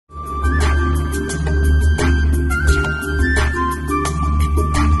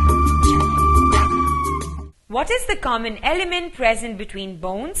What is the common element present between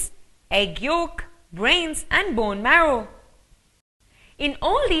bones, egg yolk, brains and bone marrow? In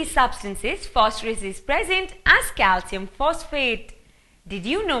all these substances, phosphorus is present as calcium phosphate. Did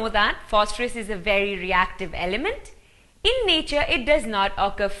you know that phosphorus is a very reactive element? In nature, it does not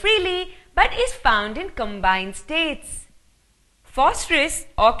occur freely but is found in combined states. Phosphorus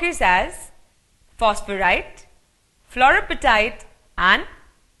occurs as phosphorite, fluorapatite and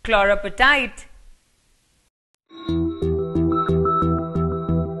chloropatite.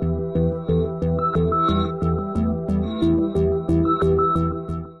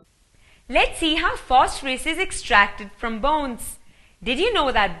 Let's see how phosphorus is extracted from bones. Did you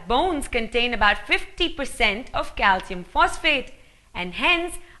know that bones contain about 50% of calcium phosphate and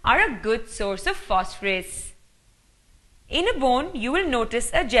hence are a good source of phosphorus? In a bone, you will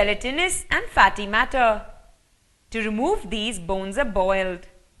notice a gelatinous and fatty matter. To remove these, bones are boiled.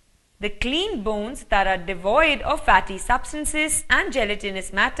 The clean bones that are devoid of fatty substances and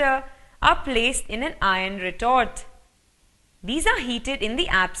gelatinous matter are placed in an iron retort. These are heated in the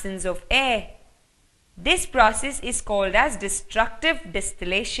absence of air. This process is called as destructive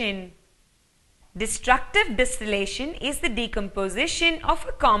distillation. Destructive distillation is the decomposition of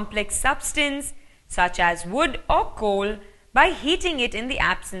a complex substance such as wood or coal by heating it in the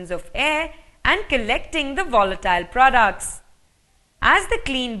absence of air and collecting the volatile products. As the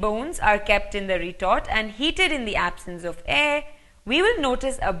clean bones are kept in the retort and heated in the absence of air, we will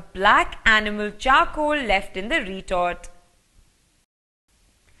notice a black animal charcoal left in the retort.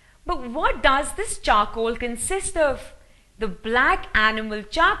 But what does this charcoal consist of? The black animal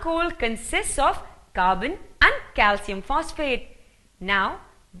charcoal consists of carbon and calcium phosphate. Now,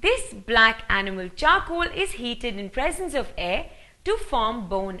 this black animal charcoal is heated in presence of air to form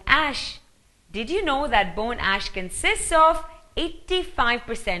bone ash. Did you know that bone ash consists of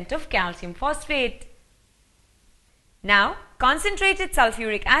 85% of calcium phosphate? Now, concentrated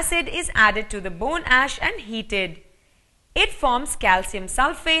sulfuric acid is added to the bone ash and heated. It forms calcium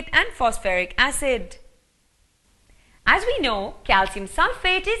sulfate and phosphoric acid. As we know, calcium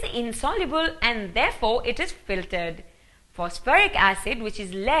sulfate is insoluble and therefore it is filtered. Phosphoric acid, which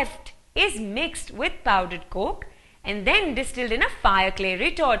is left, is mixed with powdered coke and then distilled in a fire clay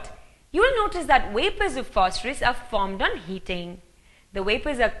retort. You will notice that vapors of phosphorus are formed on heating. The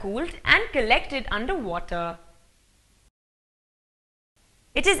vapors are cooled and collected under water.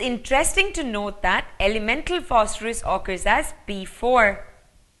 It is interesting to note that elemental phosphorus occurs as P4.